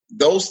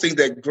those things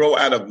that grow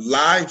out of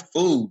live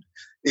food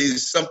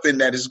is something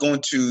that is going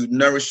to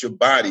nourish your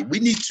body. We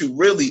need to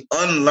really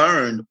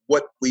unlearn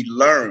what we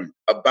learned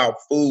about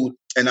food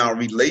and our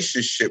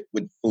relationship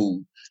with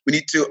food. We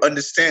need to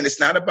understand it's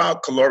not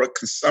about caloric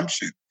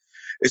consumption.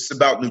 It's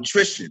about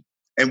nutrition.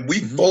 And we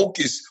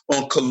focus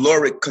on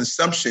caloric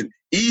consumption.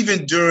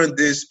 Even during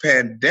this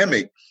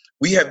pandemic,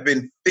 we have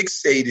been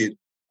fixated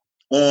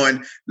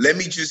on, let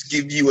me just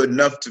give you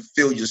enough to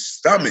fill your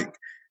stomach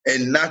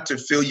and not to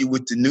fill you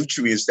with the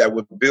nutrients that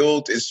would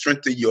build and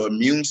strengthen your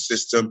immune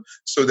system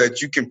so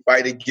that you can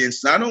fight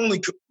against not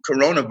only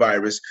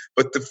coronavirus,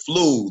 but the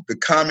flu, the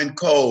common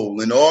cold,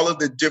 and all of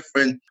the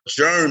different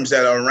germs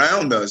that are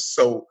around us.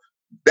 So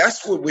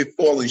that's what we're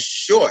falling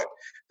short,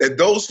 that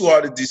those who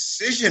are the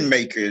decision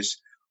makers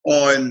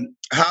on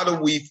how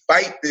do we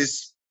fight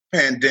this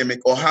pandemic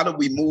or how do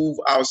we move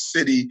our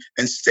city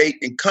and state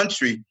and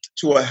country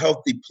to a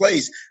healthy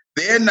place,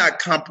 they're not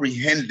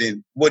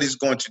comprehending what it's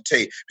going to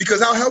take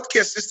because our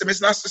healthcare system is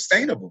not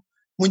sustainable.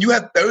 When you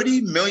have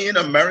 30 million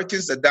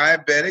Americans are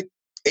diabetic,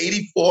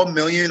 84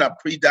 million are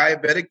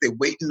pre-diabetic, they're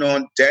waiting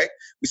on deck.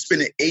 We're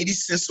spending 80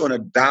 cents on a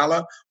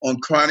dollar on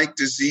chronic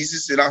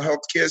diseases in our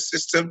healthcare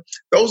system.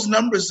 Those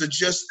numbers are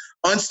just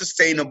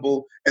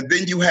unsustainable. And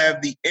then you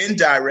have the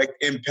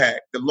indirect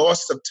impact, the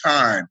loss of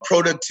time,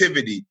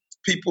 productivity,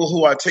 people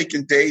who are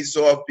taking days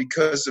off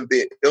because of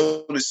their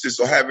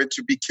illnesses or having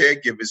to be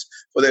caregivers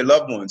for their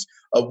loved ones.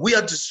 We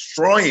are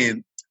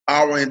destroying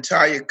our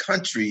entire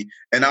country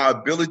and our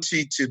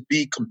ability to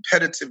be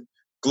competitive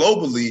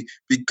globally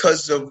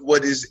because of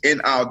what is in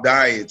our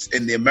diets.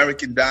 And the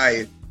American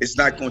diet is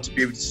not going to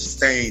be able to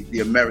sustain the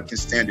American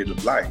standard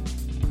of life.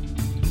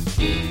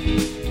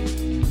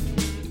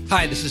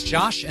 Hi, this is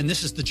Josh, and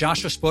this is the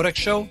Joshua Spodek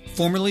Show,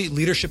 formerly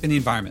Leadership in the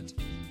Environment.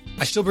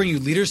 I still bring you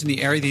leaders in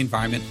the area of the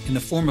environment in the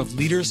form of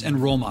leaders and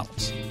role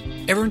models.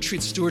 Everyone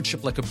treats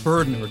stewardship like a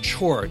burden or a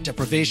chore,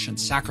 deprivation,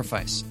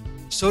 sacrifice.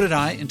 So did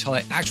I until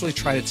I actually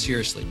tried it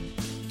seriously.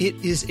 It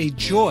is a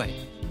joy.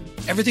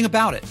 Everything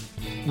about it.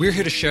 We're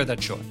here to share that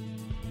joy.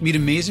 Meet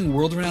amazing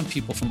world-renowned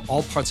people from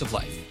all parts of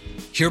life.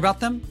 Hear about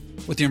them,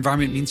 what the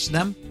environment means to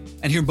them,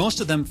 and hear most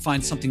of them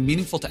find something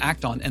meaningful to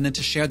act on and then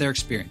to share their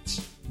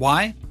experience.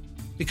 Why?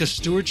 Because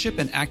stewardship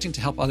and acting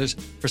to help others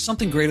for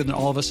something greater than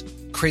all of us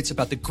creates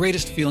about the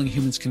greatest feeling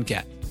humans can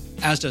get,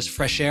 as does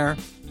fresh air,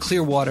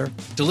 clear water,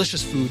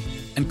 delicious food,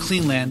 and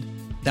clean land.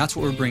 That's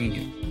what we're bringing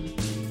you.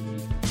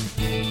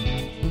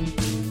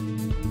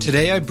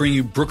 Today, I bring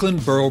you Brooklyn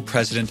Borough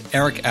President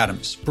Eric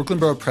Adams. Brooklyn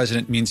Borough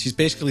President means he's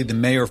basically the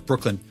mayor of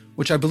Brooklyn,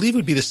 which I believe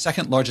would be the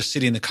second largest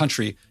city in the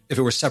country if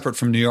it were separate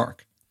from New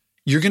York.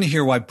 You're going to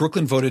hear why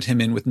Brooklyn voted him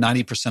in with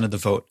 90% of the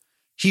vote.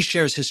 He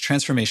shares his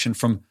transformation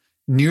from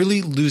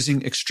nearly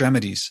losing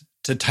extremities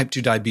to type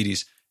 2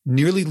 diabetes,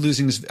 nearly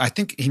losing his, I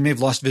think he may have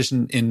lost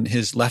vision in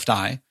his left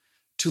eye,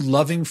 to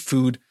loving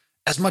food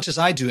as much as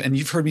I do, and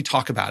you've heard me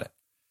talk about it.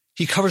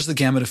 He covers the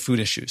gamut of food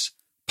issues,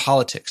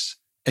 politics,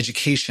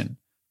 education,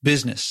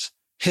 business,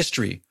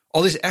 history,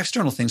 all these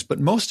external things, but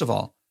most of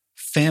all,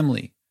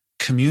 family,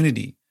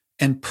 community,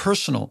 and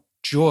personal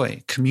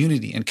joy,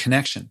 community, and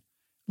connection.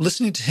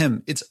 Listening to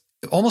him, it's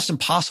almost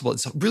impossible.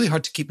 It's really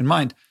hard to keep in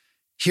mind.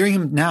 Hearing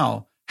him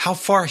now, how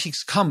far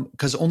he's come,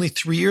 because only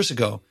 3 years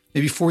ago,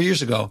 maybe 4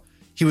 years ago,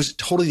 he was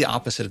totally the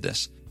opposite of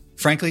this.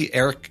 Frankly,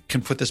 Eric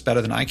can put this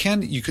better than I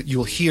can.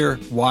 You'll hear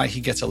why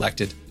he gets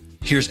elected.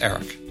 Here's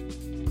Eric.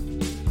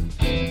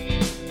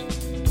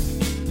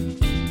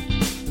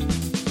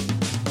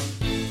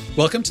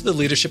 Welcome to the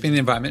Leadership in the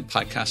Environment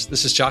podcast.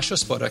 This is Joshua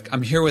Spodek.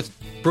 I'm here with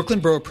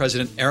Brooklyn Borough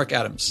President Eric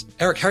Adams.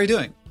 Eric, how are you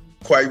doing?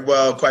 Quite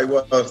well.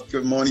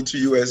 Good morning to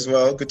you as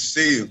well. Good to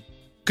see you.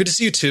 Good to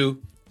see you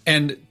too.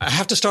 And I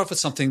have to start with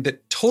something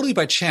that totally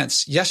by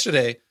chance,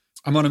 yesterday,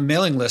 I'm on a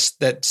mailing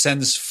list that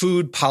sends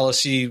food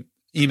policy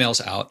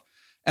emails out.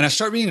 And I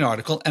start reading an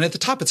article, and at the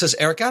top it says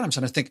Eric Adams.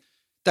 And I think,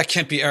 that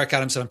can't be Eric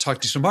Adams that I'm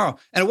talking to tomorrow.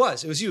 And it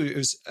was you. It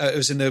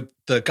was in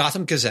the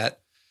Gotham Gazette,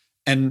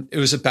 and it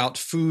was about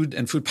food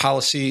and food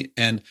policy.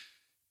 And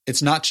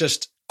it's not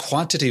just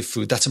quantity of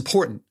food, that's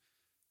important,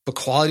 but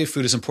quality of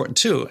food is important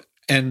too.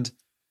 And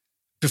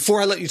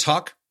before I let you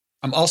talk,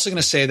 I'm also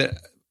going to say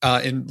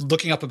that in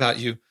looking up about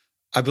you,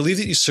 I believe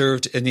that you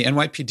served in the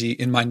NYPD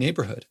in my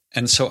neighborhood.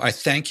 And so I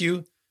thank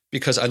you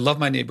because I love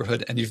my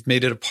neighborhood and you've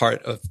made it a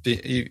part of,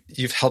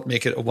 you've helped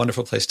make it a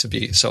wonderful place to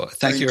be. So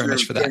thank you very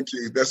much for that. Thank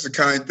you. That's a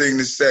kind thing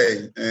to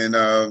say. And,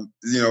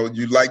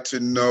 you like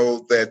to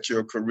know that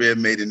your career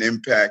made an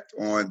impact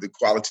on the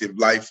quality of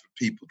life for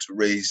people to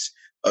raise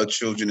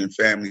children and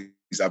families.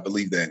 I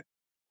believe that.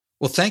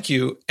 Well, thank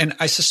you. And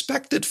I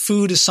suspect that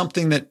food is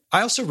something that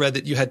I also read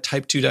that you had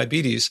type 2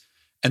 diabetes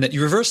and that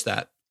you reversed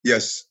that.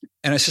 Yes.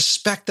 And I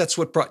suspect that's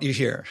what brought you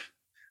here.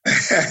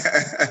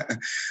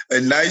 A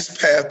nice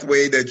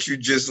pathway that you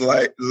just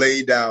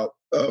laid out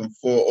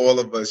for all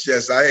of us.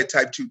 Yes, I had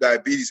type 2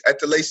 diabetes at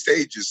the late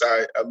stages.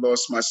 I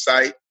lost my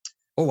sight.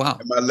 Oh, wow.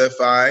 In my left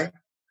eye,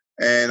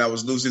 and I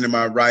was losing in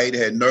my right. I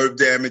had nerve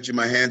damage in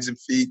my hands and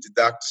feet. The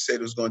doctor said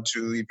it was going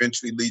to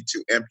eventually lead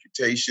to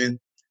amputation.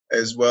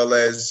 as well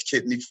as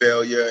kidney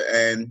failure.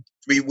 And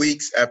 3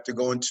 weeks after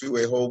going to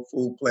a whole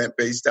food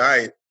plant-based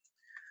diet,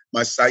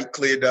 my sight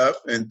cleared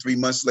up. And 3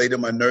 months later,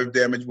 my nerve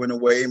damage went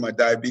away. My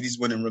diabetes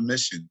went in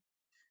remission.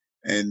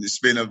 And it's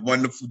been a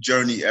wonderful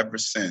journey ever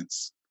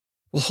since.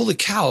 Well, holy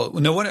cow.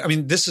 No wonder.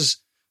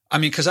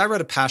 Because I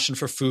read a passion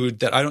for food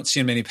that I don't see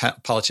in many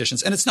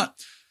politicians. And it's not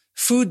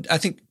food. I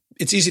think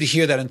it's easy to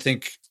hear that and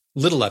think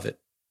little of it,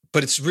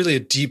 but it's really a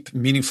deep,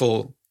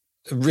 meaningful,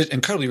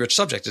 incredibly rich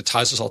subject. It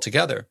ties us all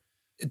together.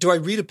 Do I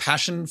read a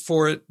passion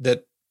for it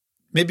that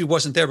maybe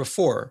wasn't there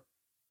before?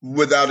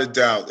 Without a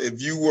doubt.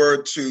 If you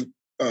were to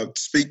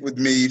speak with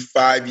me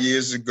 5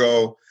 years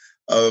ago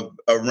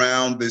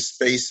around the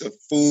space of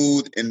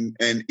food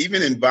and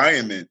even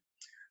environment,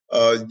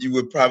 you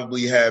would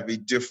probably have a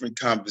different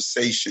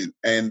conversation.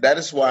 And that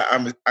is why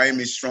I am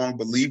a strong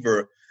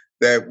believer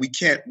that we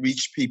can't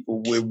reach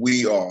people where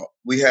we are.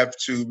 We have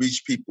to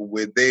reach people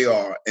where they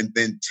are and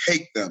then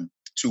take them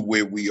to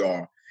where we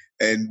are.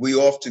 And we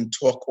often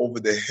talk over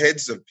the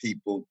heads of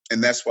people,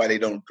 and that's why they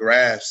don't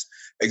grasp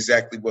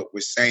exactly what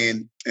we're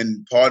saying.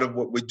 And part of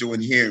what we're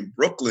doing here in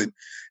Brooklyn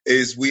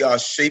is we are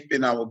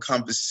shaping our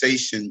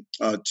conversation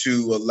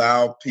to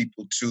allow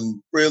people to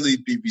really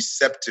be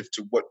receptive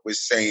to what we're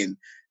saying.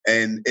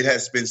 And it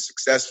has been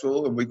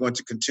successful, and we're going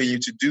to continue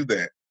to do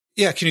that.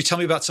 Yeah. Can you tell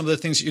me about some of the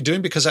things that you're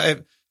doing? Because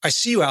I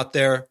see you out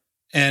there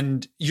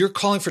and you're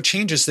calling for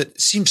changes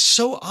that seem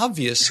so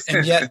obvious.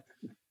 And yet,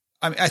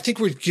 I think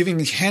we're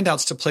giving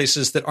handouts to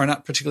places that are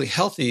not particularly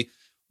healthy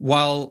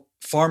while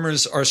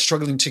farmers are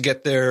struggling to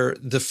get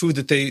the food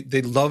that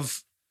they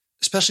love,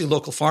 especially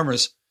local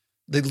farmers.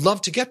 They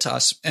love to get to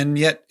us. And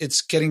yet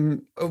it's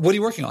getting, what are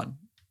you working on?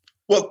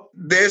 Well,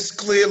 there's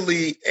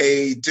clearly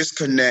a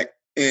disconnect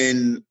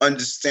in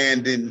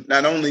understanding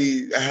not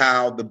only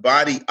how the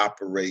body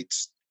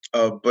operates,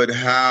 but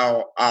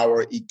how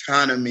our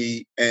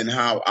economy and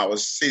how our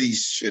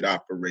cities should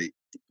operate.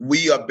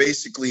 We are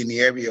basically in the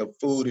area of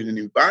food and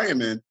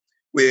environment,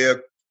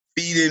 we're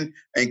feeding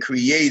and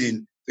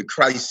creating the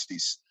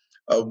crises.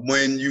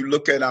 When you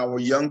look at our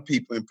young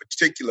people in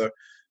particular,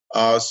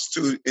 a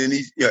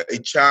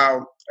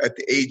child at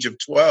the age of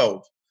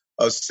 12,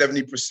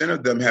 70%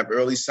 of them have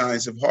early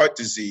signs of heart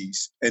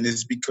disease, and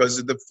it's because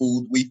of the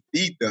food we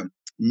feed them.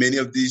 Many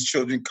of these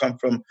children come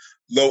from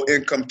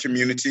low-income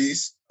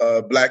communities,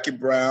 Black and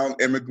brown,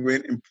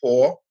 immigrant and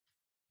poor,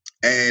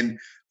 and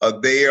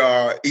they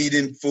are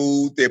eating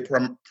food. Their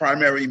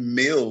primary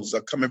meals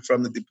are coming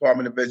from the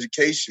Department of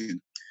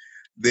Education.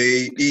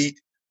 They eat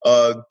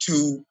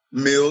 2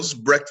 meals,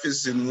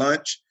 breakfast and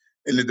lunch,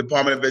 in the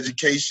Department of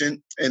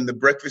Education, and the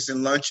breakfast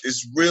and lunch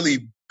is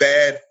really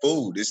bad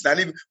food. It's not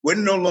even, we're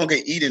no longer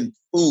eating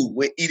food.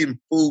 We're eating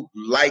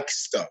food-like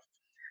stuff.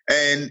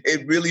 And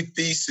it really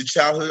feeds to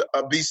childhood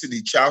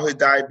obesity, childhood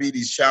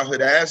diabetes,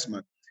 childhood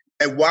asthma.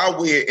 And while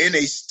we're in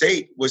a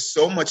state where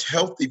so much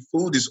healthy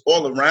food is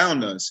all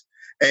around us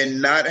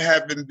and not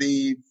having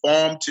the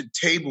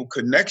farm-to-table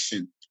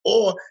connection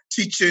or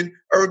teaching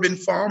urban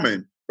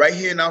farming, right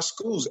here in our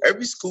schools.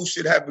 Every school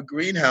should have a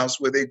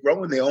greenhouse where they're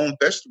growing their own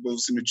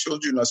vegetables and the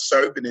children are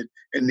serving it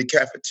in the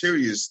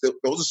cafeterias.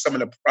 Those are some of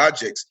the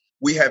projects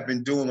we have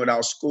been doing with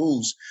our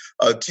schools,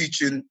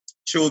 teaching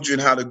children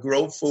how to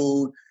grow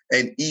food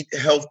and eat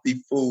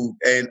healthy food,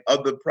 and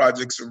other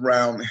projects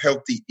around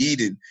healthy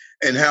eating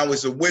and how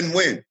it's a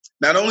win-win.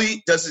 Not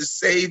only does it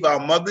save our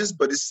mothers,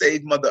 but it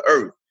saves Mother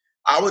Earth.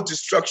 Our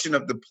destruction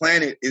of the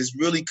planet is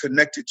really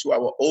connected to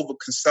our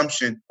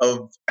overconsumption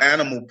of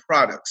animal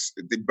products,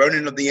 the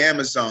burning of the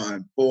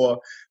Amazon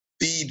for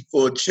feed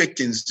for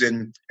chickens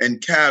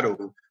and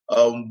cattle,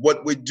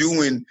 what we're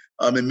doing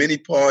in many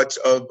parts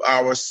of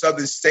our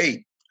southern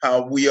state,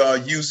 how we are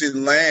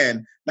using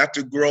land not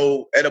to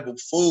grow edible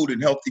food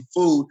and healthy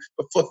food,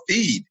 but for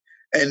feed.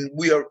 And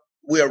we are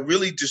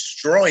really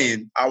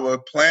destroying our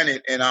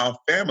planet and our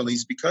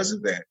families because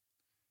of that.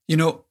 You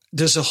know,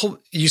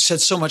 you said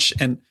so much,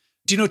 and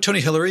do you know Tony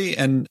Hillary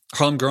and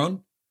Harlem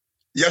Grown?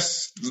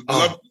 Yes,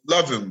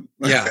 love him.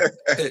 Yeah,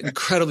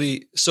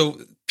 incredibly. So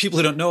people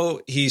who don't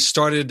know, he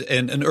started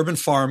an urban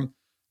farm,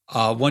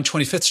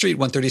 125th Street,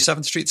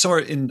 137th Street, somewhere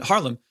in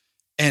Harlem.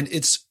 And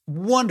it's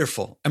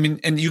wonderful. I mean,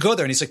 and you go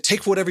there and he's like,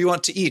 take whatever you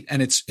want to eat.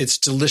 And it's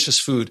delicious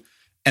food.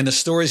 And the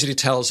stories that he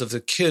tells of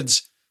the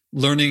kids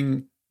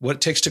learning what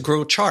it takes to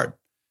grow chard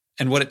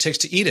and what it takes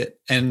to eat it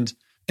and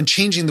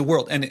changing the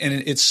world. And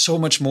it's so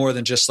much more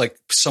than just like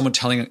someone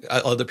telling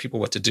other people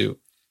what to do.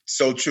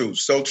 So true.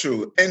 So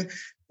true. And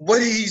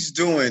what he's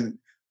doing,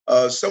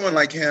 someone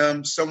like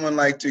him, someone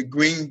like the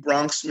Green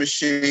Bronx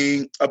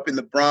Machine up in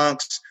the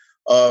Bronx,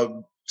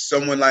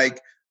 someone like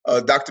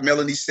Dr.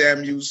 Melanie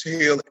Samuels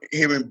here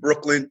in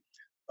Brooklyn,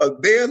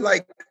 they're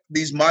like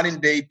these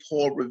modern day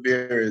Paul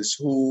Revere's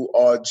who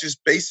are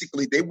just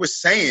basically, they were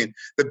saying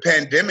the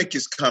pandemic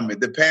is coming.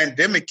 The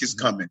pandemic is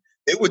coming.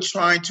 They were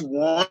trying to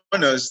warn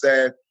us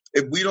that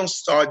if we don't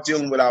start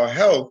dealing with our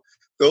health,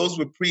 those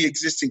with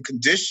pre-existing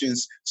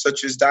conditions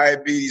such as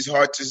diabetes,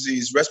 heart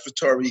disease,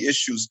 respiratory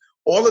issues,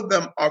 all of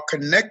them are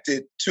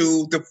connected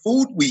to the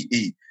food we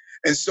eat.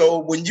 And so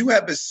when you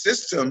have a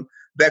system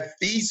that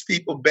feeds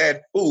people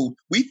bad food.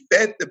 We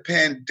fed the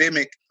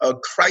pandemic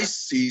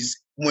crises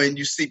when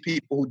you see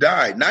people who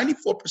died.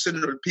 94%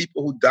 of the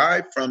people who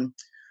died from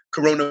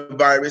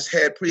coronavirus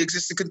had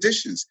pre-existing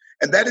conditions.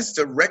 And that is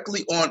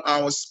directly on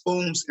our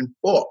spoons and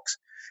forks.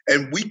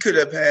 And we could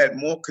have had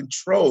more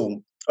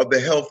control of the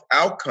health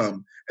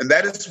outcome. And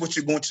that is what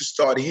you're going to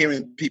start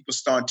hearing people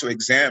starting to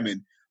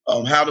examine.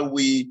 How do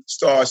we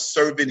start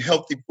serving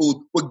healthy food?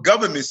 What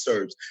government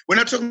serves. We're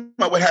not talking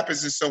about what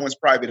happens in someone's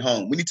private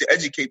home. We need to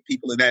educate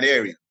people in that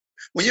area.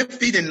 When you're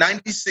feeding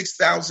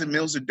 96,000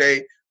 meals a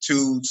day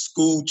to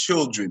school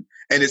children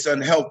and it's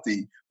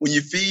unhealthy, when you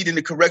feed in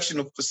the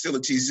correctional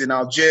facilities in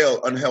our jail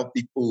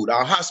unhealthy food,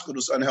 our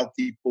hospitals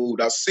unhealthy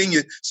food, our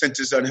senior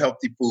centers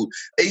unhealthy food,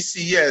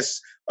 ACS,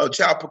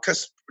 child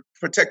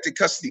protected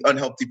custody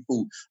unhealthy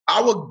food.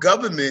 Our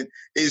government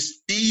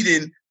is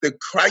feeding the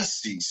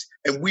crises,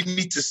 and we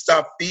need to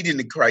stop feeding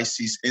the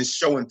crises and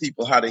showing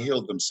people how to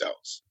heal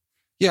themselves.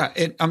 Yeah,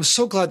 and I'm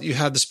so glad that you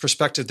had this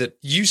perspective that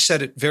you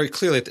said it very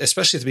clearly,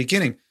 especially at the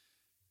beginning.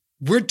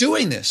 We're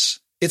doing this.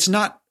 It's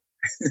not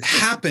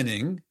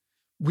happening.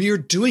 We are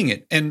doing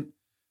it. And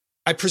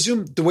I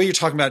presume the way you're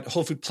talking about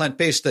whole food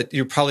plant-based, that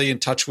you're probably in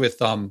touch with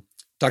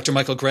Dr.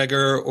 Michael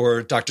Greger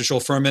or Dr.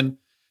 Joel Fuhrman.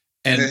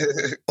 And,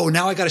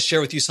 now I got to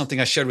share with you something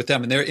I shared with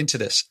them, and they're into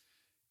this.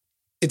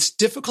 It's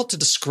difficult to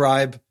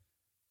describe.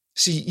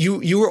 See,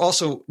 you were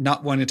also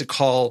not wanting to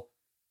call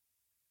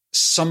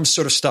some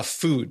sort of stuff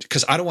food,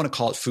 because I don't want to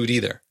call it food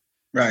either.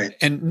 Right.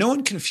 And no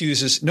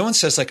one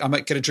says like, I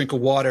might get a drink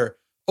of water.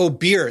 Oh,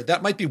 beer,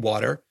 that might be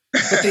water.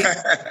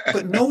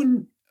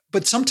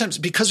 But sometimes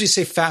because we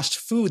say fast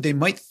food, they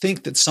might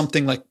think that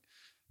something like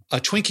a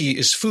Twinkie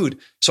is food.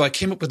 So I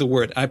came up with a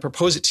word. I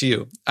propose it to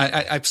you.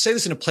 I say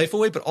this in a playful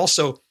way, but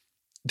also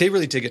they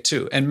really dig it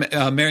too. And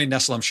Mary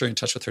Nessel, I'm sure you're in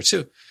touch with her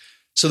too.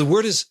 So the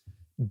word is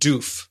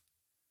doof.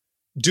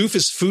 Doof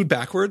is food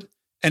backward,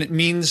 and it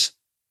means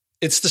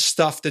it's the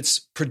stuff that's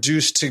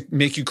produced to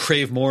make you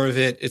crave more of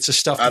it. It's the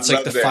stuff that's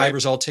like the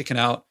fibers all taken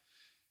out.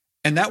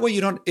 And that way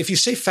if you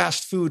say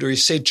fast food or you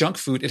say junk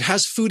food, it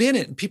has food in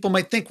it. And people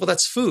might think, well,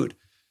 that's food.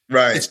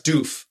 Right. It's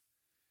doof.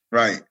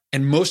 Right.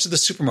 And most of the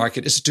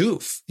supermarket is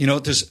doof.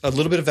 There's a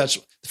little bit of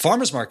vegetable.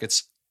 Farmers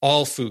markets,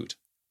 all food.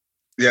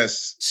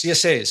 Yes.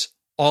 CSAs,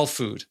 all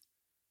food.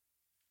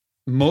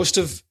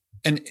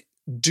 And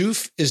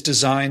doof is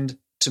designed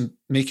to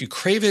make you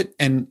crave it,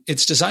 and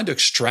it's designed to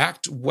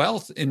extract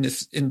wealth in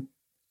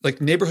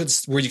like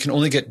neighborhoods where you can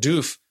only get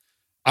doof.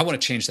 I want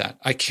to change that.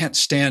 I can't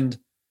stand.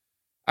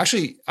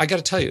 Actually, I got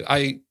to tell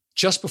you,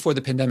 just before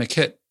the pandemic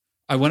hit,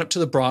 I went up to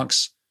the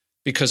Bronx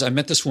because I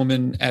met this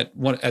woman at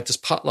this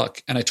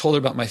potluck, and I told her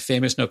about my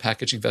famous no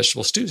packaging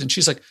vegetable stews, and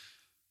she's like,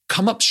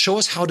 "Come up, show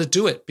us how to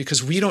do it,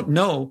 because we don't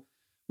know.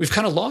 We've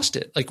kind of lost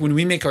it. Like when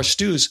we make our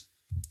stews."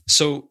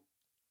 So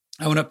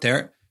I went up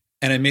there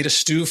and I made a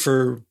stew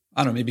for,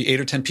 I don't know, maybe 8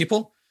 or 10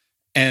 people.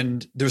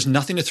 And there was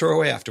nothing to throw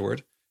away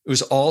afterward. It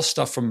was all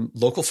stuff from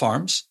local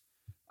farms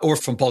or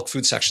from bulk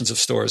food sections of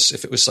stores,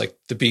 if it was like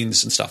the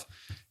beans and stuff.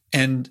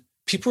 And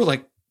people were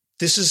like,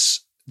 this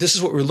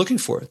is what we're looking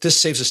for. This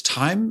saves us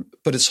time,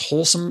 but it's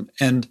wholesome,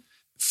 and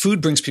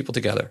food brings people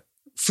together.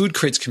 Food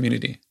creates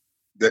community.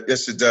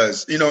 Yes, it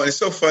does. And it's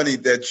so funny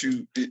that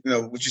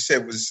what you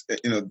said was,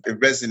 it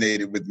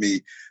resonated with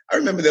me. I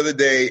remember the other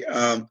day,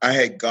 I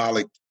had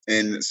garlic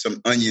and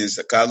some onions.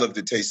 I love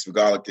the taste of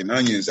garlic and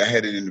onions. I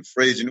had it in the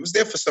fridge, and it was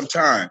there for some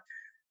time.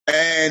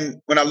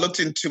 And when I looked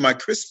into my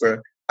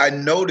crisper, I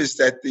noticed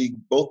that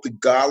both the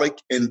garlic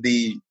and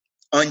the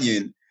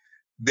onion,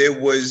 there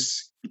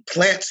was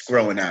plants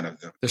growing out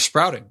of them. They're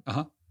sprouting.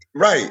 Uh-huh.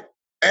 Right.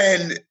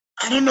 And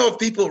I don't know if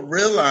people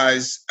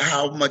realize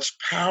how much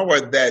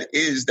power that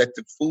is, that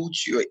the food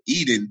you're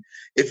eating,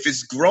 if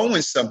it's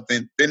growing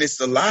something, then it's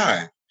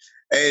alive.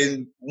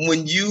 And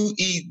when you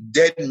eat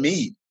dead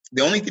meat,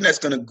 the only thing that's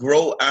going to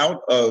grow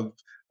out of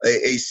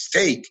a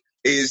steak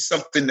is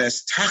something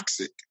that's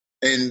toxic.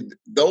 And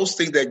those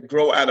things that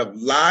grow out of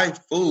live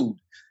food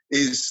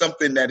is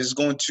something that is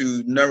going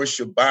to nourish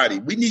your body.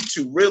 We need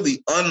to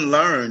really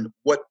unlearn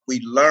what we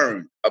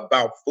learned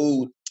about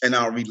food and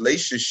our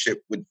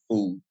relationship with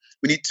food.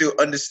 We need to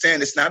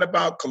understand it's not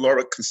about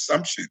caloric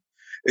consumption.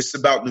 It's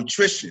about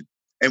nutrition.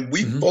 And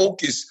we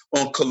focus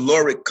on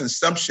caloric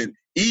consumption.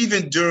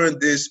 Even during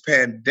this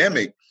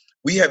pandemic,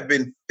 we have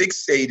been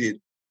fixated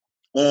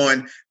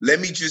on, let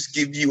me just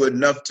give you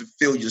enough to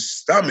fill your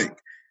stomach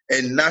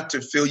and not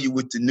to fill you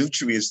with the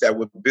nutrients that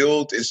would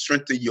build and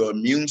strengthen your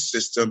immune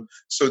system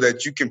so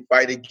that you can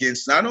fight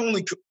against not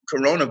only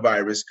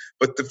coronavirus,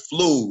 but the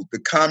flu, the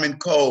common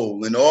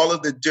cold, and all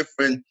of the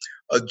different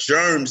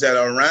germs that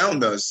are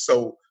around us.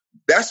 So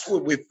that's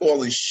what we're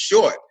falling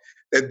short,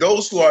 that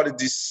those who are the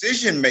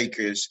decision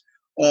makers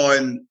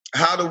on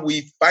how do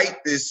we fight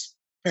this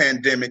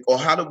pandemic, or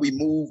how do we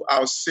move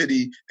our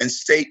city and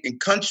state and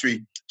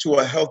country to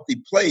a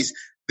healthy place,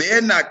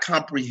 they're not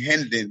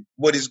comprehending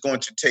what it's going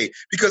to take,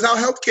 because our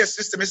healthcare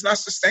system is not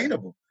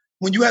sustainable.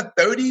 When you have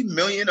 30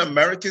 million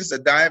Americans are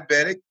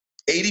diabetic,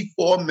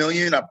 84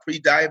 million are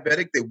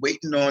pre-diabetic. They're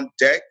waiting on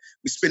deck.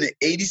 We're spending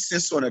 80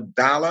 cents on a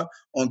dollar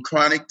on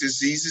chronic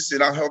diseases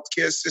in our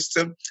healthcare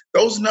system.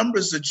 Those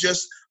numbers are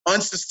just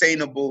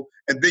unsustainable.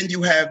 And then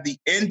you have the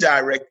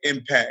indirect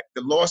impact,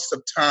 the loss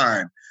of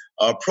time,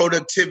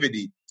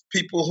 productivity,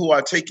 people who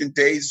are taking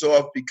days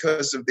off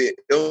because of their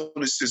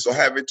illnesses or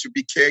having to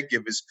be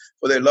caregivers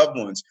for their loved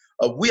ones.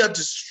 We are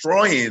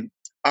destroying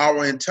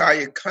our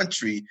entire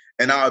country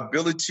and our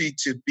ability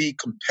to be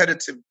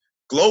competitive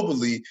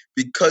globally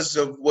because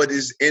of what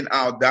is in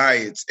our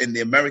diets. And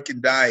the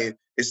American diet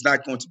is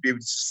not going to be able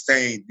to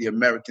sustain the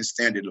American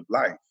standard of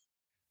life.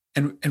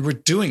 And we're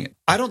doing it.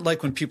 I don't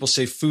like when people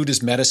say food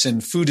is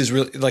medicine. Food is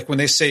really, like when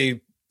they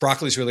say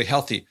broccoli is really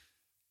healthy.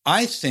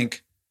 I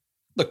think,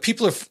 look,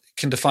 people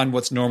can define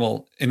what's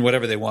normal in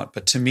whatever they want.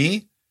 But to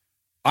me,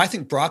 I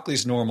think broccoli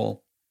is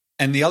normal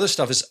and the other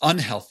stuff is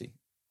unhealthy.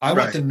 I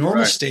want the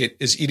normal state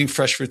is eating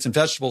fresh fruits and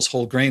vegetables,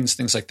 whole grains,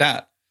 things like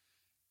that.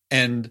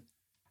 And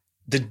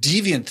the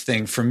deviant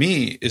thing for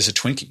me is a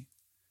Twinkie.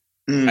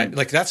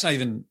 That's not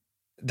even,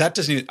 that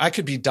doesn't even, I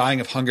could be dying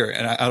of hunger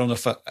and I don't know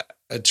if a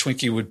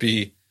Twinkie would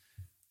be,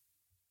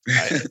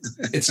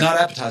 it's not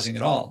appetizing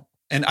at all.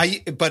 And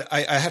I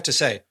have to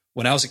say,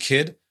 when I was a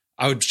kid,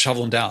 I would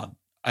shovel them down.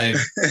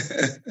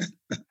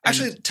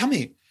 Actually, tell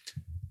me,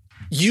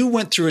 you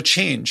went through a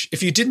change.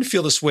 If you didn't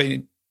feel this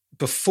way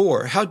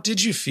before, how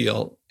did you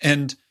feel?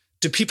 And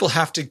do people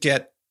have to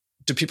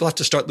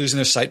start losing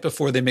their sight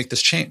before they make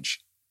this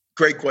change?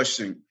 Great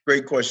question.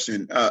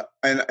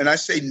 And I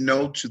say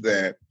no to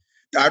that.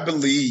 I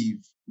believe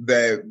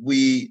that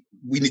we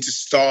need to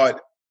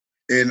start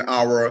in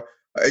our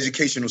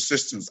educational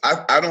systems.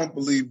 I don't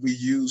believe we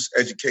use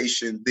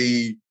education,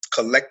 the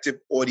collective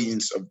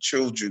audience of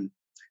children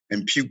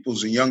and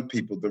pupils and young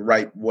people, the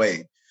right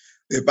way.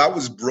 If I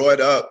was brought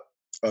up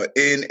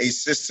in a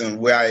system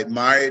where I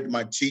admired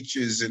my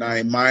teachers and I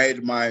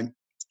admired my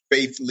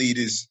faith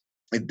leaders,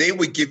 if they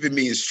were giving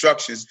me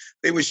instructions,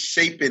 they were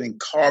shaping and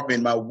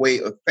carving my way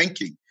of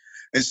thinking.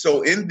 And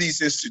so in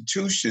these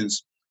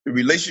institutions, the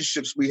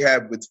relationships we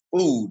have with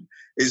food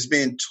is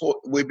being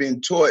taught. We've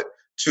been taught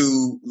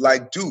to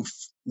like doof.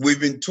 We've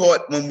been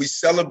taught when we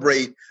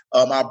celebrate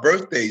our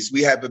birthdays,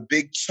 we have a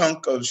big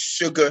chunk of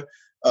sugar,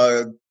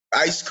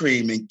 ice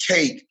cream and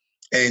cake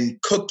and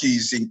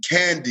cookies and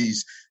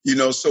candies,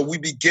 so we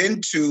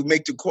begin to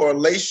make the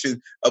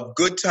correlation of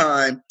good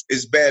time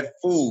is bad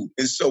food.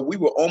 And so we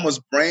were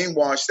almost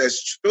brainwashed as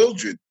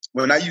children.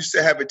 When I used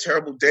to have a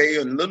terrible day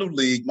in Little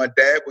League, my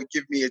dad would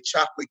give me a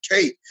chocolate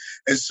cake.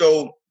 And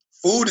so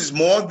food is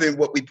more than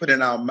what we put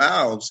in our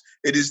mouths.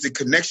 It is the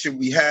connection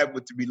we have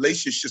with the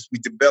relationships we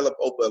develop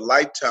over a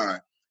lifetime.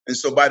 And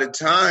so by the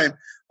time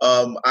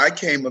I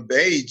came of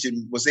age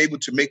and was able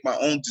to make my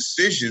own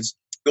decisions,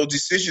 those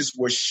decisions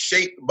were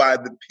shaped by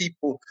the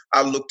people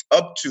I looked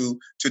up to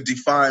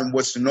define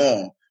what's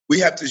normal. We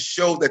have to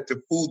show that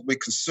the food we're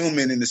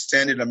consuming in the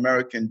standard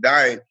American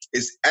diet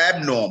is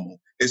abnormal.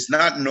 It's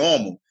not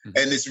normal. And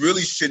it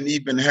really shouldn't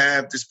even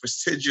have this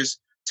prestigious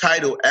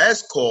title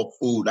as called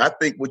food. I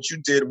think what you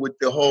did with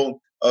the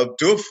whole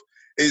doof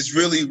is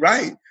really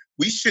right.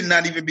 We should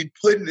not even be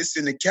putting this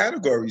in the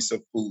categories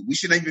of food. We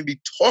shouldn't even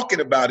be talking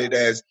about it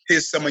as,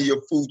 here's some of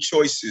your food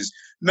choices.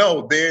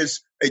 No,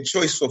 there's a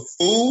choice for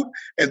food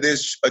and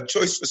there's a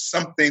choice for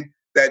something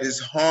that is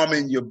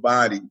harming your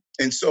body.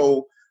 And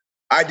so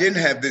I didn't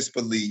have this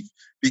belief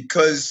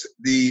because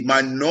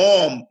my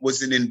norm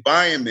was an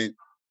environment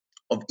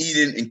of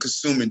eating and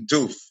consuming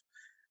doof.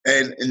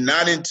 And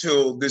not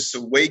until this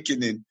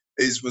awakening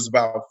was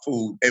about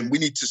food. And we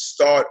need to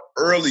start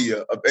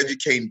earlier of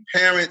educating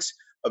parents,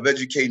 of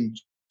educating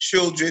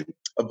children,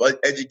 of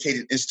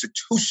educating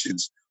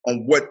institutions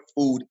on what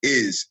food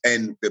is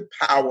and the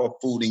power of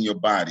food in your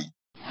body.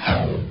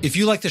 If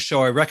you like the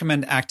show, I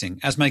recommend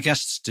acting, as my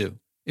guests do.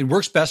 It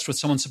works best with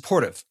someone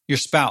supportive, your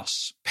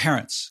spouse,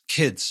 parents,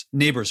 kids,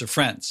 neighbors, or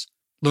friends.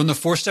 Learn the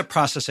 4-step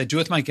process I do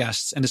with my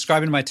guests and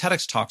describe in my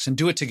TEDx talks and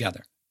do it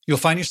together. You'll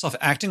find yourself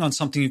acting on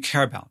something you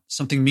care about,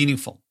 something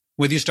meaningful.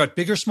 Whether you start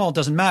big or small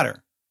doesn't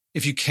matter.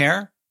 If you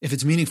care, if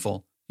it's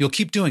meaningful, you'll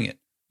keep doing it.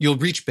 You'll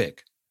reach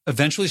big.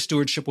 Eventually,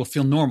 stewardship will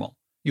feel normal.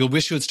 You'll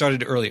wish you had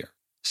started earlier.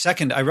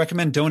 Second, I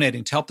recommend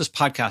donating to help this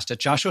podcast at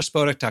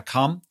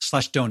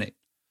joshuaspodek.com/donate.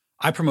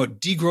 I promote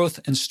degrowth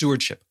and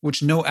stewardship,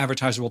 which no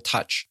advertiser will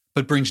touch,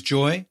 but brings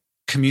joy,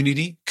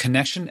 community,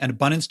 connection, and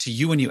abundance to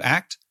you when you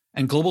act,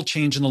 and global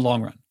change in the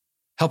long run.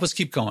 Help us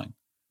keep going.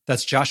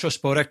 That's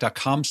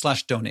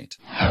joshuaspodek.com/donate.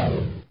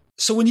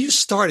 So when you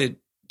started,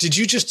 did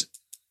you just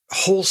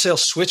wholesale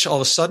switch all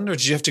of a sudden, or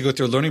did you have to go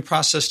through a learning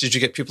process? Did you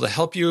get people to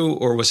help you,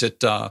 or was it,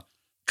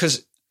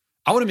 because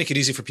I want to make it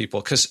easy for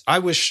people, because I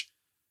wish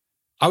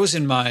I was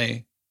in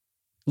my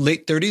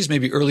late 30s,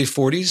 maybe early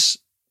 40s,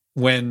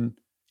 when,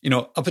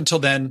 up until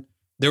then,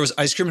 there was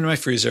ice cream in my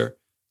freezer.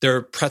 There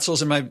were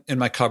pretzels in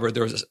my cupboard.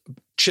 There was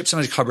chips in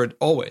my cupboard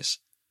always.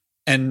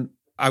 And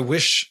I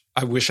wish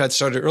I'd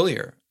started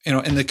earlier,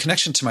 and the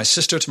connection to my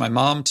sister, to my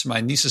mom, to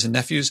my nieces and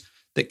nephews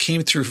that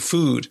came through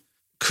food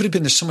could have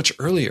been there so much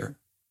earlier.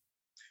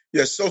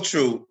 Yeah, so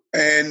true.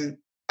 And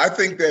I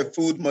think that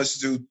food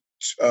must do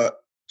uh,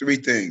 three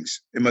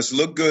things. It must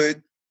look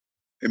good,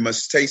 it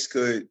must taste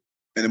good,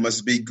 and it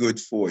must be good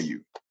for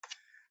you.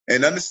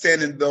 And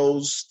understanding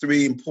those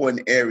three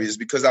important areas,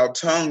 because our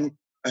tongue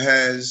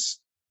has,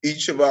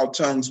 each of our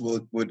tongues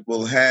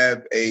will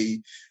have a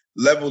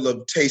level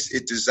of taste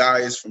it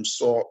desires, from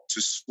salt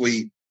to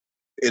sweet.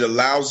 It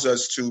allows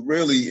us to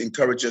really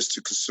encourage us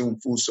to consume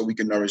food so we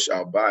can nourish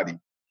our body.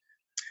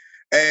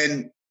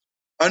 And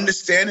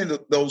understanding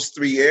those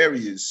three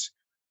areas,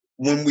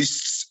 when we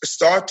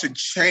start to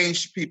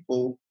change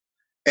people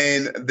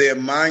and their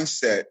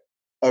mindset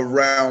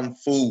around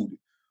food,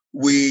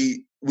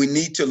 we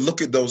need to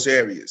look at those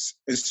areas.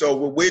 And so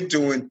what we're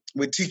doing,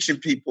 we're teaching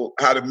people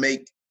how to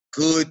make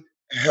good,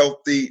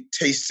 healthy,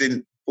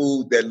 tasting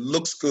food that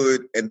looks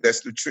good and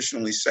that's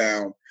nutritionally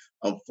sound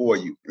for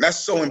you. And that's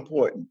so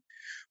important.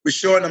 We're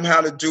showing them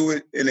how to do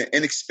it in an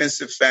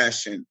inexpensive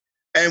fashion,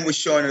 and we're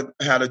showing them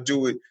how to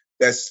do it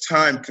that's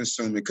time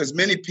consuming, because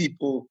many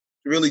people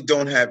really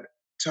don't have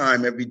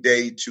time every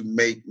day to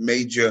make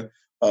major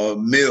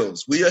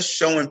meals. We are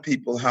showing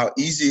people how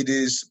easy it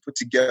is to put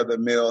together a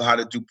meal, how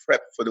to do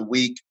prep for the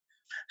week,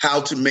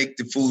 how to make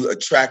the food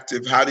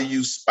attractive, how to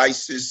use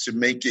spices to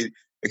make it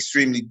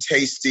extremely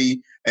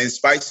tasty. And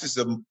spices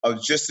are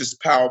just as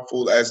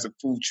powerful as the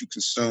food you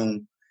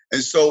consume.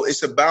 And so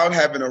it's about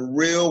having a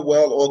real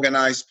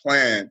well-organized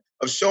plan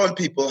of showing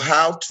people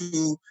how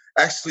to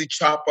actually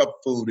chop up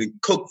food and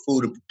cook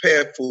food and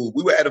prepare food.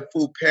 We were at a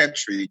food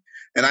pantry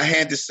and I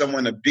handed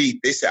someone a beet.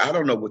 They said, I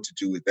don't know what to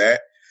do with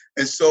that.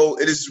 And so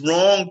it is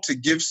wrong to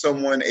give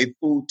someone a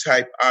food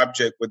type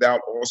object without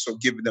also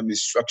giving them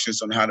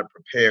instructions on how to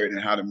prepare it and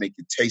how to make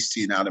it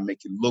tasty and how to make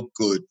it look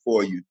good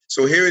for you.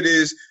 So here it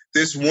is.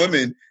 This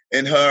woman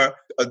in her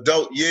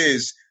adult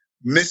years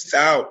missed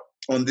out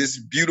on this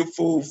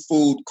beautiful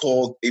food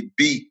called a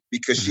beet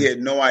because she had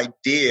no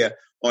idea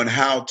on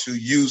how to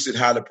use it,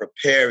 how to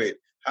prepare it,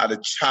 how to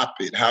chop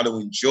it, how to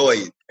enjoy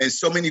it. And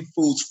so many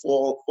foods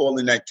fall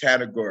in that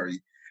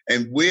category.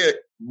 And we're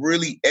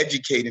really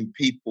educating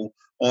people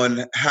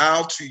on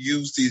how to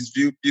use these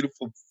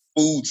beautiful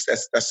foods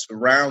that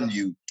surround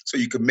you so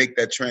you can make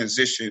that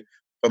transition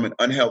from an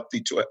unhealthy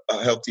to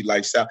a healthy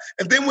lifestyle.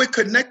 And then we're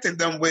connecting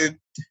them with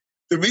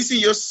the reason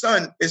your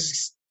son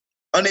is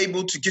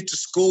unable to get to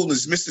school,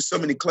 is missing so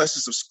many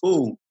classes of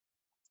school,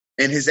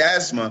 and his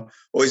asthma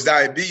or his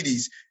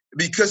diabetes,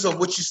 because of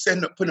what you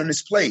put on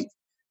his plate.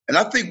 And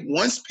I think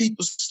once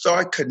people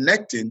start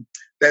connecting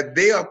that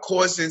they are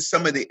causing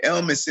some of the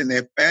ailments in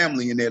their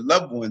family and their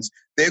loved ones,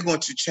 they're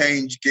going to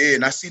change gear.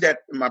 And I see that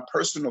in my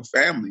personal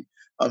family.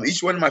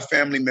 Each one of my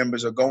family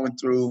members are going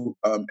through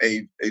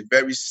a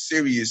very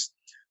serious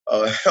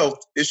health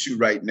issue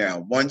right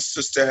now. One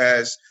sister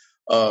has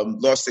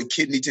lost a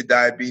kidney to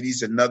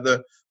diabetes.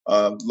 Another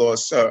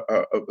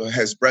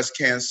has breast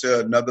cancer.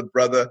 Another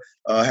brother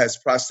has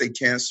prostate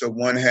cancer.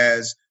 One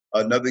has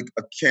another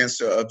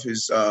cancer of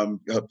his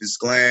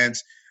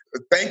glands.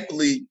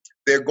 Thankfully,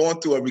 they're going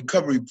through a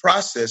recovery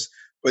process,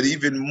 but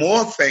even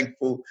more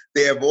thankful,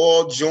 they have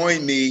all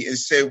joined me and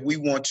said, we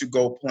want to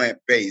go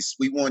plant-based.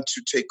 We want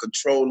to take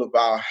control of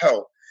our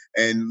health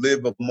and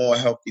live a more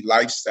healthy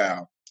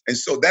lifestyle. And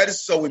so that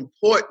is so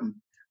important,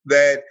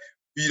 that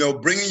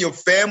bringing your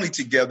family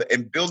together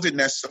and building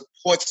that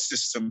support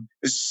system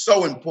is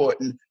so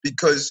important,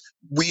 because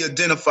we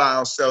identify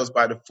ourselves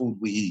by the food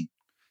we eat.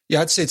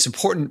 Yeah, I'd say it's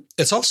important.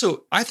 It's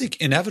also, I think,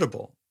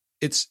 inevitable.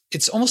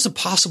 It's almost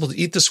impossible to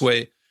eat this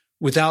way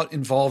without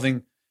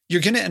involving,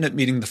 you're going to end up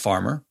meeting the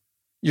farmer.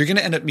 You're going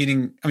to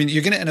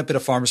end up at a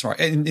farmer's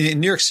market. In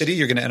New York City,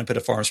 you're going to end up at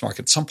a farmer's market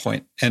at some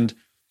point, and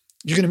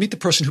you're going to meet the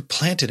person who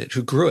planted it,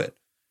 who grew it.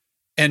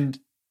 And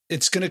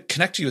it's going to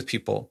connect you with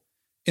people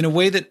in a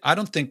way that I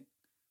don't think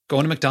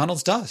going to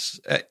McDonald's does.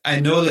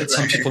 I know that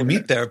some people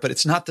meet there, but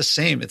it's not the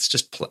same. It's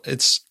just,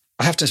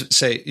 I have to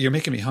say, you're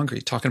making me hungry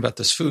talking about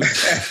this food.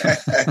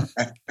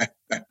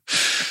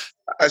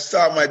 I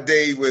start my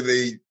day with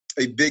a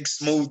big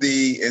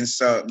smoothie and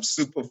some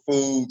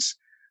superfoods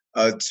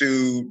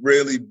to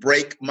really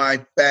break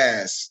my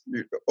fast.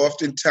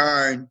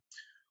 Oftentimes,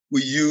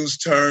 we use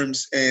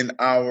terms in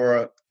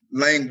our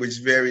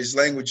language, various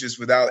languages,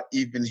 without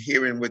even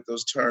hearing what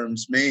those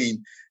terms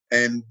mean.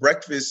 And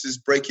breakfast is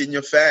breaking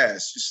your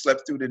fast. You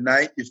slept through the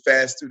night, you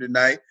fast through the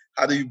night.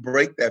 How do you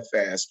break that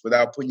fast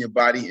without putting your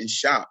body in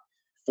shock?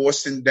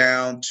 Forcing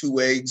down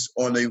 2 eggs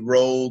on a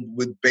roll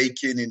with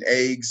bacon and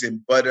eggs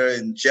and butter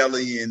and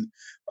jelly. And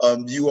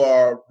you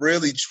are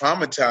really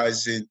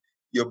traumatizing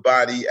your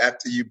body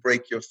after you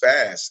break your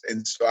fast.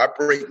 And so I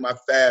break my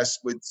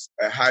fast with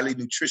a highly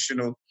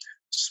nutritional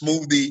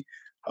smoothie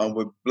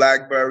with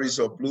blackberries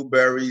or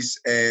blueberries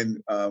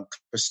and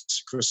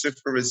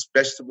cruciferous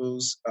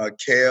vegetables,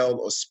 kale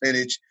or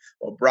spinach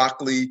or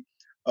broccoli,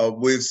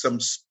 with some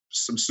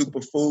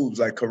superfoods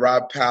like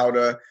carob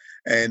powder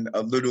and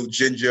a little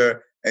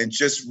ginger, and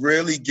just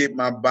really get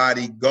my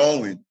body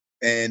going.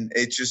 And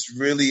it just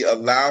really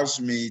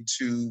allows me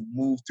to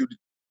move through the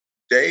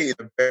day in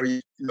a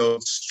very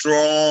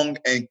strong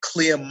and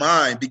clear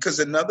mind. Because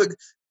another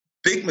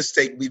big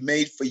mistake we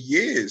made for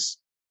years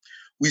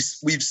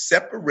we've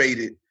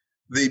separated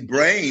the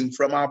brain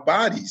from our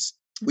bodies.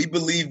 We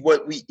believe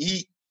what we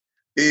eat,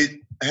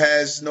 it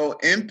has no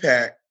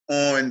impact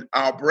on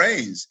our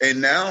brains.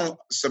 And now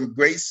some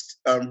great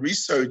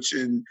research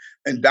and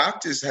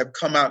doctors have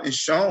come out and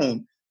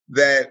shown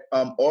that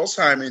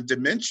Alzheimer's and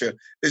dementia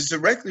is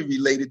directly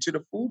related to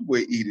the food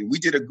we're eating. We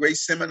did a great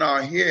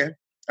seminar here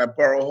at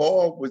Borough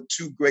Hall with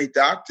two great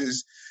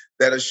doctors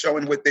that are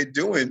showing what they're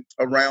doing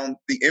around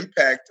the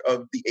impact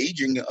of the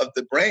aging of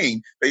the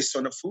brain based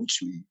on the food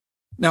you eat.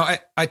 Now,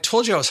 I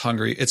told you I was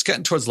hungry. It's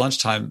getting towards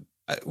lunchtime.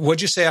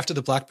 What'd you say after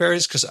the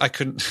blackberries? Because I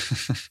couldn't.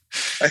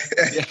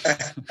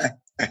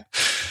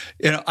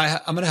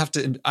 I'm going to have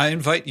to. I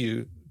invite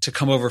you to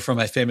come over for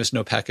my famous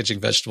no packaging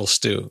vegetable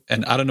stew,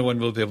 and I don't know when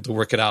we'll be able to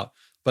work it out.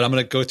 But I'm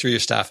going to go through your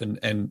stuff,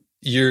 and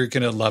you're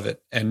going to love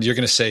it, and you're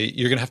going to say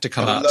you're going to have to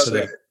come out. So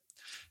that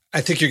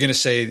I think you're going to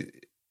say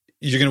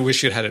you're going to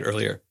wish you'd had it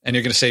earlier, and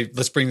you're going to say,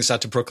 "Let's bring this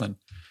out to Brooklyn,"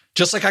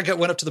 just like I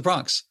went up to the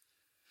Bronx.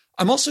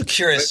 I'm also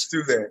curious.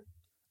 Let's do that.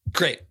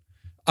 Great.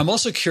 I'm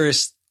also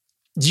curious.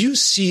 Do you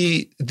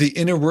see the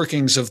inner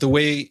workings of the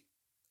way,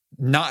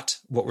 not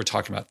what we're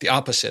talking about, the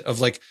opposite of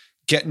like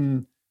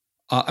getting,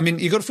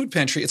 you go to food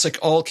pantry, it's like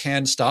all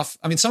canned stuff.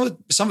 I mean, some of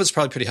it's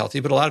probably pretty healthy,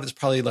 but a lot of it's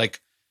probably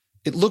like,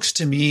 it looks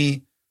to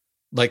me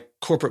like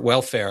corporate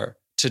welfare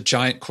to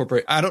giant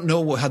corporate. I don't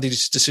know how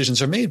these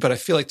decisions are made, but I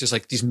feel like there's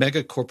like these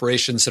mega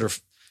corporations that are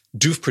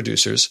doof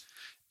producers,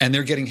 and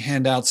they're getting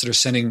handouts that are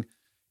sending,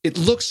 it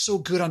looks so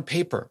good on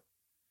paper.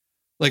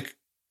 Like,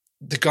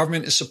 the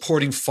government is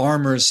supporting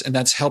farmers, and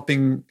that's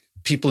helping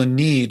people in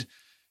need.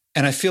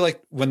 And I feel like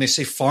when they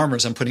say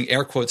farmers, I'm putting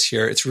air quotes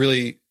here, it's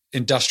really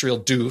industrial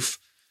doof.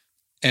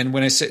 And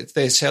when they say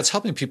it's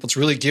helping people, it's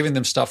really giving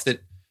them stuff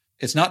that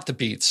it's not the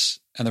beets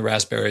and the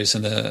raspberries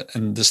and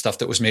the stuff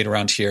that was made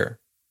around here.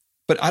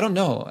 But I don't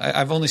know.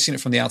 I've only seen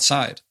it from the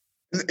outside.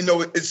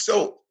 It's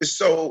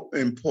so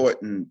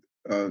important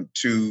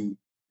to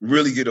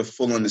really get a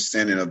full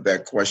understanding of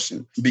that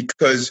question,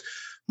 because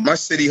my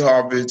city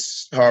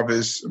harvest,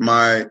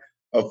 my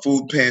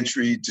food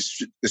pantry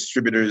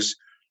distributors,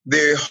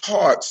 their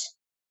hearts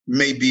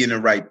may be in the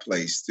right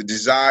place, the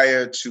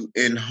desire to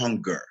end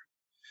hunger.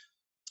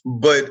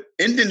 But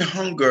ending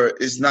hunger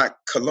is not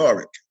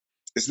caloric.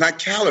 It's not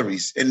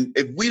calories. And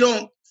if we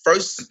don't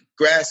first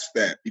grasp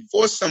that,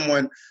 before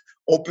someone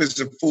opens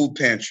a food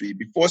pantry,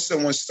 before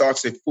someone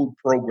starts a food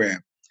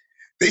program,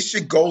 they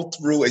should go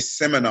through a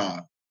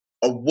seminar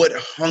of what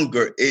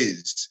hunger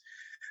is.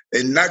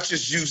 And not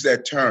just use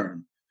that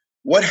term.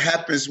 What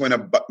happens when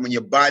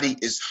your body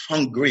is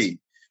hungry?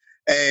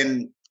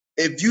 And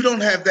if you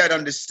don't have that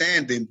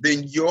understanding,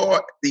 then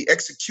the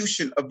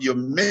execution of your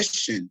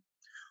mission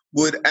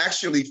would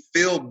actually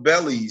fill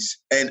bellies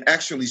and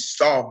actually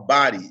starve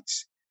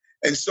bodies.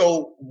 And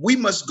so we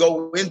must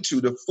go into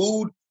the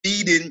food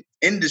feeding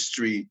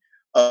industry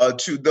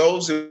to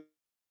those in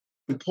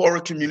poorer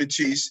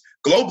communities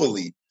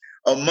globally.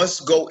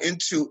 Must go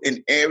into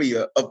an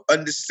area of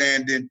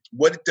understanding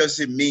what does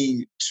it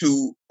mean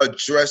to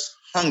address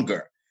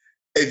hunger.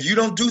 If you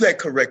don't do that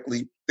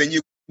correctly, then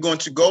you're going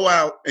to go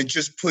out and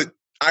just put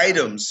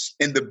items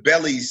in the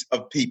bellies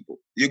of people.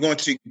 You're going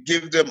to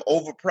give them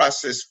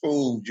over-processed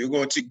food. You're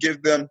going to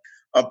give them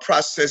a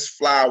processed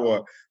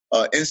flour,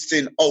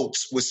 instant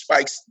oats, which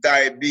spikes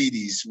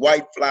diabetes,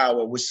 white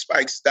flour, which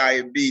spikes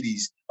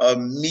diabetes,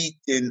 meat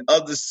and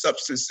other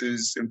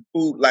substances and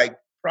food-like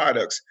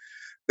products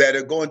that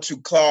are going to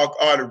clog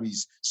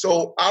arteries.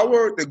 So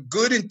the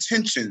good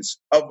intentions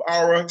of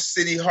our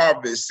city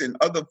harvest and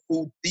other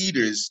food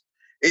feeders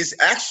is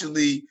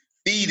actually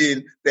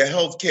feeding the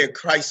healthcare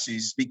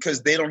crises,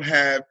 because they don't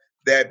have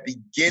that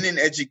beginning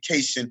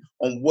education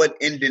on what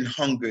ending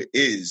hunger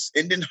is.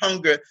 Ending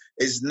hunger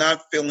is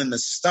not filling the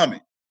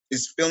stomach.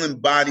 It's filling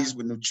bodies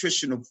with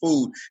nutritional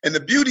food. And the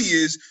beauty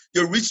is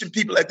you're reaching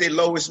people at their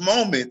lowest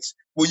moments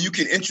where you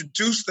can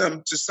introduce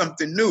them to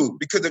something new.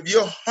 Because if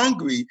you're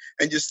hungry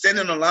and you're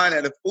standing in line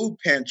at a food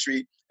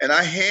pantry and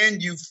I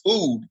hand you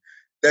food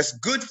that's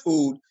good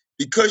food,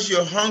 because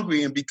you're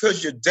hungry and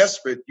because you're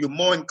desperate, you're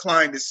more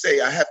inclined to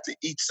say, I have to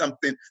eat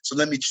something, so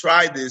let me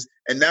try this.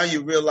 And now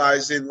you're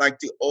realizing, like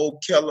the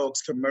old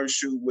Kellogg's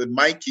commercial with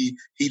Mikey,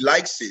 he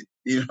likes it.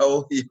 He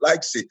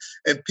likes it.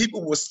 And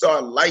people will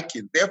start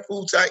liking. There are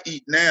foods I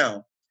eat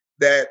now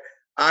that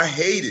I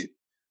hated.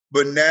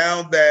 But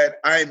now that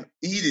I'm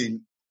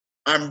eating,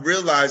 I'm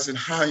realizing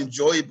how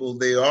enjoyable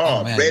they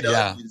are. Red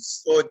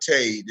onions,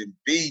 sauteed, and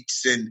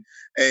beets,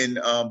 and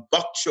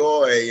bok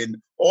choy, and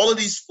all of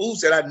these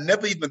foods that I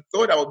never even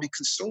thought I would be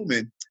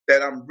consuming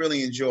that I'm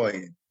really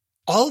enjoying.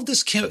 All of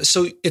this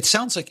so it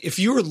sounds like if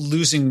you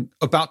were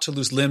about to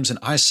lose limbs and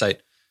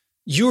eyesight,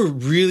 you were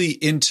really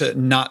into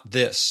not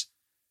this.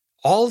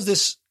 All of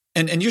this,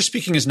 and you're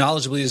speaking as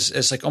knowledgeably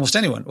as like almost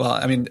anyone. Well,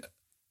 I mean,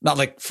 not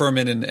like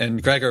Furman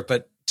and Gregor,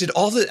 but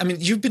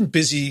you've been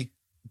busy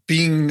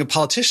being a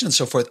politician and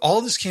so forth. All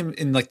of this came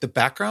in like the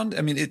background.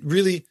 I mean,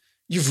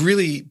 you've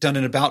really done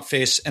an about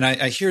face, and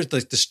I hear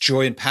like this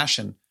joy and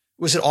passion.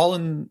 Was it all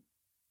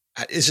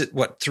is it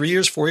what, 3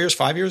 years, 4 years,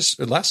 5 years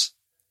or less?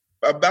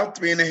 about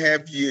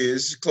 3.5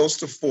 years, close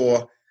to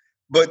 4.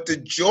 But the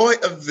joy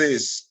of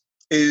this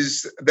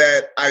is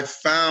that I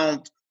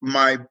found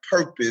my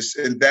purpose,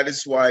 and that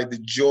is why the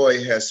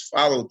joy has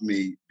followed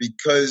me,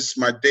 because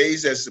my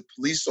days as a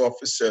police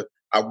officer,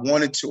 I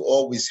wanted to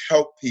always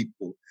help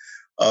people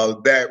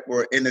that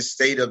were in a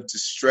state of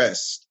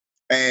distress.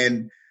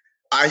 And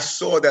I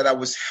saw that I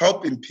was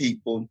helping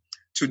people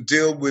to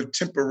deal with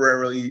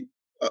temporarily,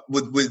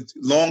 with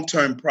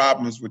long-term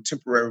problems with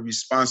temporary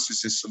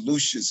responses and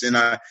solutions. And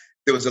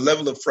there was a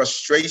level of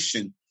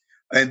frustration.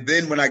 And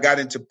then when I got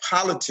into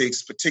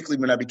politics,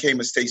 particularly when I became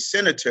a state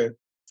senator,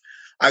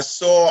 I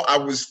saw I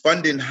was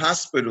funding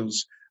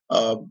hospitals.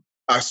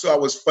 I saw I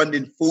was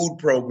funding food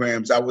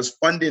programs. I was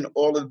funding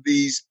all of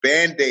these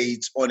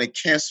Band-Aids on a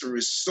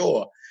cancerous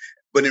sore.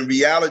 But in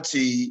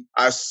reality,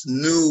 I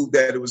knew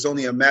that it was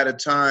only a matter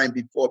of time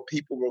before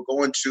people were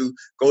going to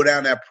go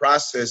down that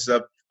process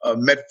of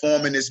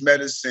metformin as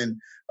medicine,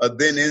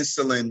 then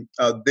insulin,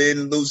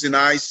 then losing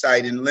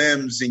eyesight and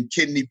limbs and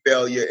kidney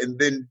failure, and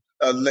then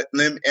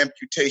limb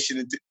amputation,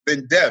 and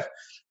then death.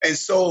 And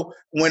so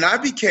when I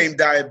became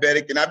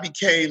diabetic and I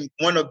became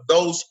one of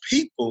those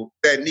people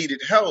that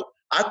needed help,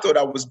 I thought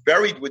I was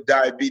buried with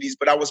diabetes,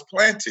 but I was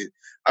planted.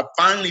 I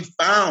finally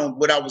found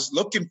what I was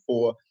looking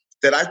for,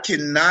 that I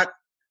cannot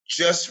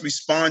just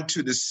respond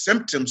to the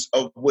symptoms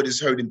of what is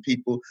hurting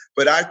people,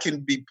 but I can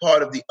be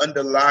part of the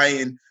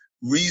underlying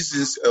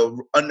reasons or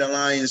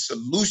underlying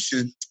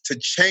solution to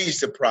change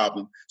the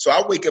problem. So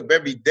I wake up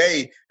every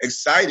day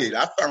excited.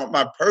 I found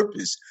my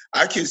purpose.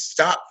 I can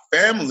stop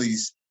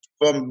families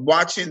from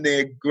watching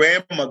their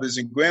grandmothers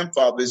and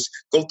grandfathers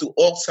go through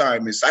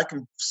Alzheimer's. I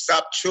can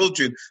stop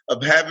children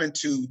of having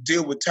to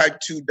deal with type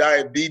 2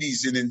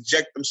 diabetes and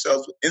inject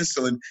themselves with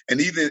insulin, and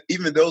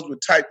even those with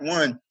type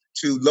 1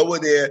 to lower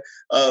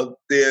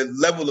their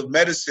level of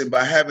medicine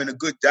by having a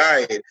good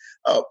diet.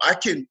 I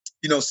can,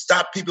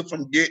 stop people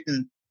from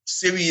getting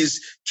serious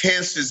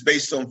cancers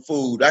based on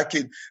food. I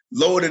can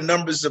lower the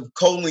numbers of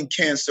colon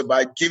cancer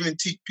by giving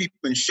people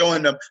and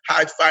showing them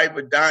high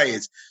fiber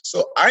diets.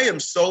 So I am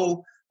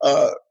so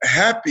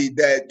happy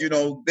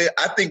that,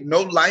 I think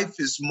no life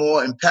is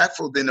more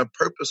impactful than a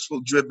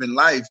purposeful driven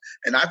life.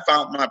 And I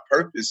found my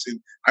purpose,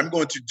 and I'm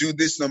going to do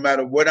this no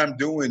matter what I'm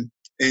doing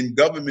in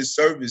government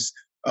service.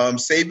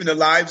 Saving the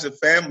lives of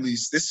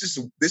families. This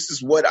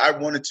is what I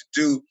wanted to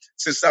do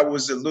since I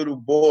was a little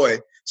boy,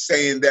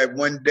 saying that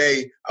one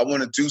day I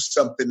want to do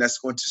something that's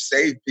going to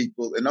save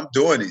people, and I'm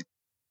doing it.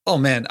 Oh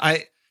man,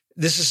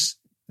 this is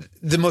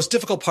the most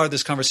difficult part of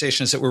this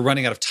conversation, is that we're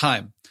running out of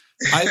time.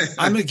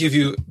 I'm going to give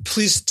you,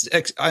 please,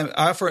 I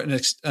offer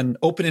an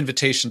open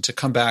invitation to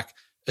come back,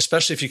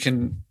 especially if you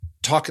can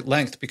talk at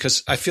length,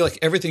 because I feel like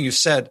everything you've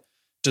said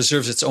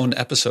deserves its own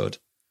episode.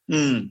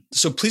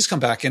 So please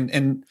come back,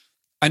 and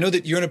I know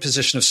that you're in a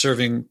position of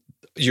serving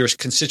your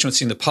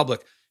constituency and the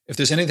public. If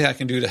there's anything I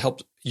can do to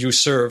help you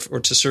serve, or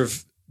to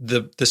serve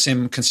the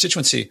same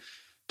constituency,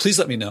 please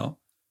let me know.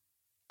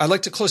 I'd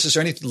like to close. Is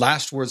there any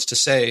last words to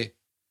say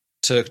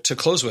to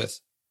close with?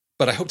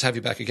 But I hope to have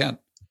you back again.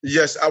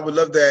 Yes, I would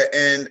love that.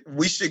 And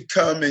we should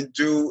come and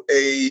do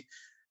a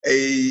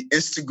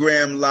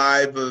Instagram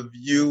live of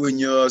you and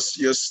your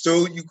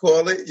stew, you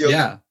call it?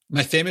 Yeah,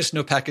 my famous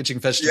no packaging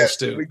vegetable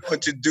stew. We're going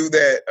to do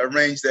that,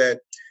 arrange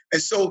that.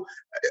 And so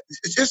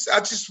I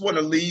just want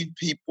to leave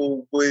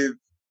people with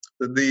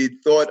the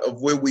thought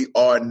of where we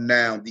are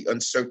now, the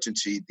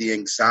uncertainty, the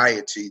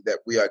anxiety that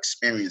we are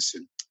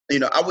experiencing.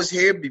 I was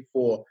here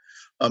before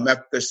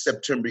after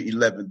September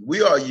 11th.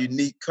 We are a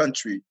unique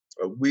country.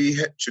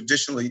 We've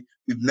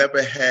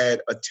never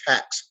had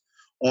attacks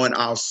on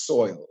our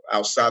soil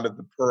outside of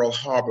the Pearl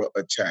Harbor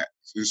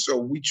attacks. And so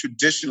we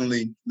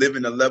traditionally live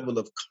in a level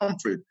of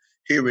comfort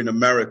here in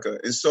America.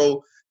 And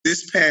so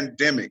this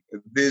pandemic,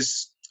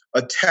 this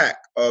attack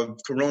of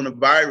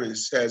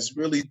coronavirus has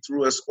really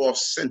threw us off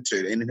center,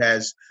 and it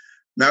has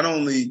not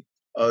only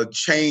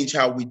changed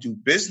how we do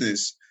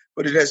business,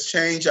 but it has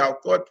changed our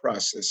thought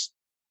process.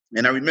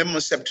 And I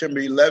remember September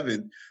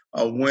 11th,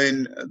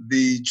 when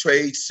the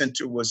Trade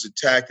Center was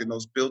attacked and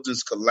those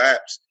buildings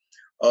collapsed,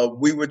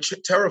 we were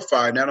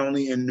terrified, not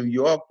only in New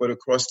York, but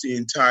across the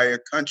entire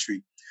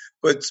country.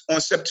 But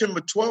on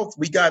September 12th,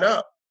 we got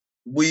up.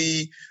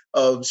 We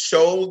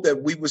showed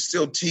that we would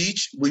still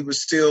teach, we would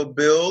still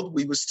build,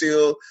 we would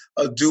still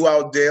do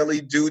our daily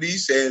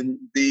duties, and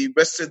the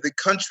rest of the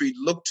country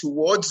looked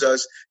towards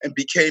us and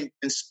became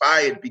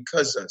inspired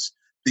because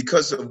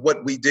of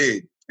what we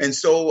did. And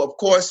so, of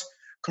course,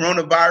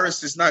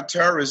 coronavirus is not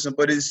terrorism,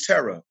 but it's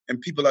terror, and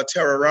people are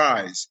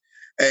terrorized.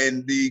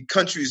 And the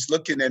country is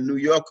looking at New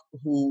York,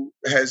 who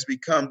has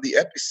become the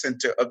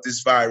epicenter of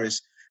this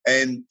virus,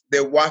 and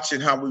they're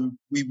watching how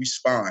we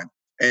respond.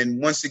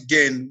 And once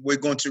again, we're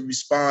going to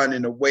respond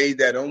in a way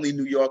that only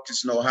New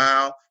Yorkers know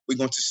how. We're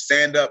going to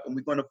stand up, and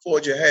we're going to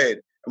forge ahead,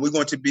 and we're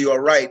going to be all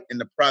right in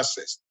the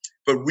process.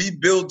 But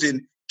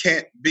rebuilding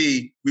can't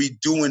be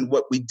redoing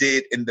what we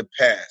did in the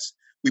past.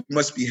 We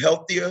must be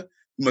healthier,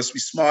 we must be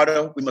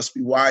smarter, we must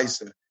be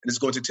wiser. And it's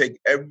going to take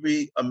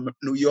every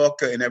New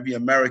Yorker and every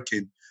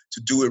American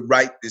to do it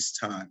right this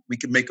time. We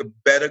can make a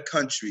better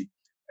country.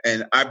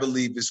 And I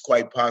believe it's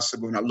quite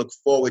possible. And I look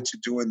forward to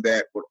doing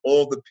that with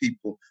all the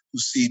people who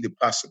see the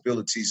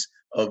possibilities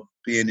of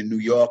being in New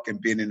York and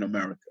being in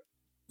America.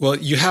 Well,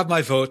 you have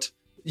my vote.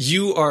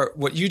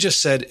 What you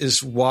just said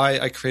is why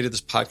I created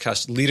this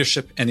podcast,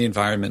 Leadership and the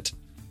Environment.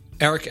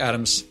 Eric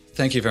Adams,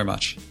 thank you very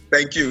much.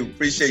 Thank you.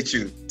 Appreciate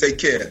you. Take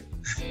care.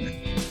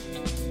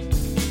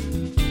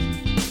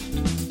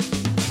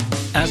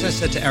 As I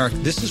said to Eric,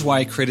 this is why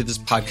I created this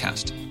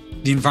podcast.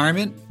 The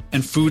environment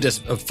and food as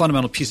a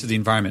fundamental piece of the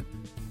environment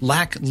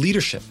lack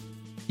leadership.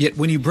 Yet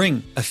when you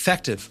bring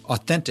effective,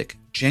 authentic,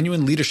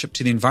 genuine leadership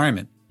to the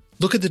environment,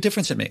 look at the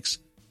difference it makes.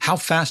 How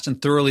fast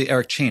and thoroughly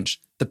Eric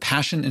changed, the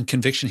passion and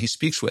conviction he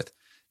speaks with,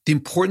 the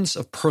importance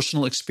of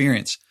personal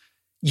experience.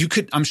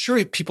 I'm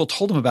sure people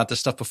told him about this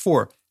stuff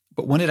before,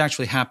 but when it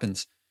actually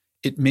happens,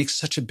 it makes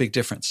such a big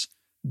difference.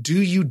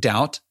 Do you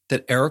doubt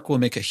that Eric will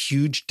make a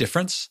huge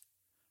difference?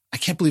 I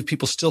can't believe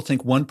people still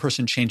think one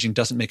person changing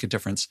doesn't make a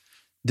difference.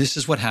 This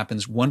is what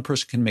happens. One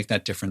person can make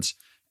that difference.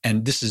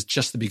 And this is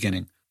just the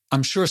beginning.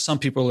 I'm sure some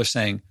people are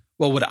saying,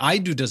 well, what I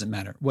do doesn't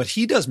matter. What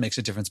he does makes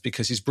a difference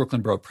because he's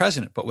Brooklyn Borough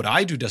President, but what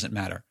I do doesn't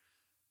matter.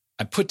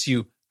 I put to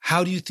you,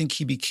 how do you think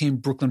he became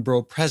Brooklyn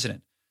Borough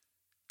President?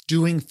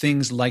 Doing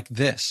things like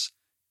this.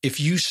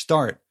 If you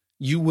start,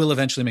 you will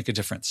eventually make a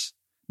difference.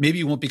 Maybe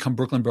you won't become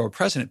Brooklyn Borough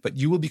President, but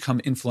you will become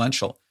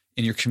influential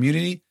in your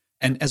community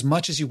and as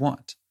much as you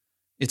want.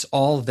 It's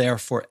all there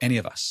for any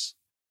of us.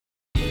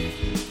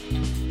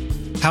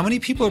 How many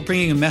people are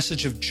bringing a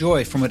message of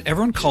joy from what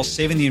everyone calls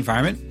saving the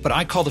environment, but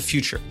I call the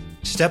future?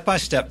 Step by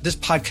step, this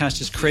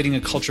podcast is creating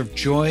a culture of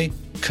joy,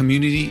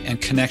 community,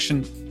 and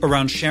connection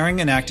around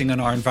sharing and acting on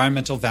our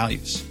environmental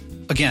values.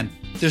 Again,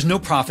 there's no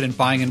profit in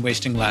buying and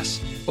wasting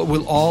less, but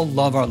we'll all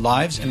love our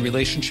lives and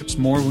relationships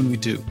more when we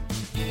do.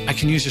 I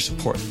can use your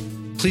support.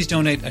 Please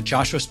donate at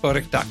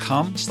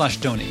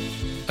joshuaspodek.com/donate.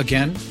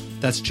 Again,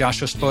 that's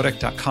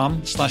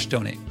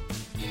joshuaspodek.com/donate.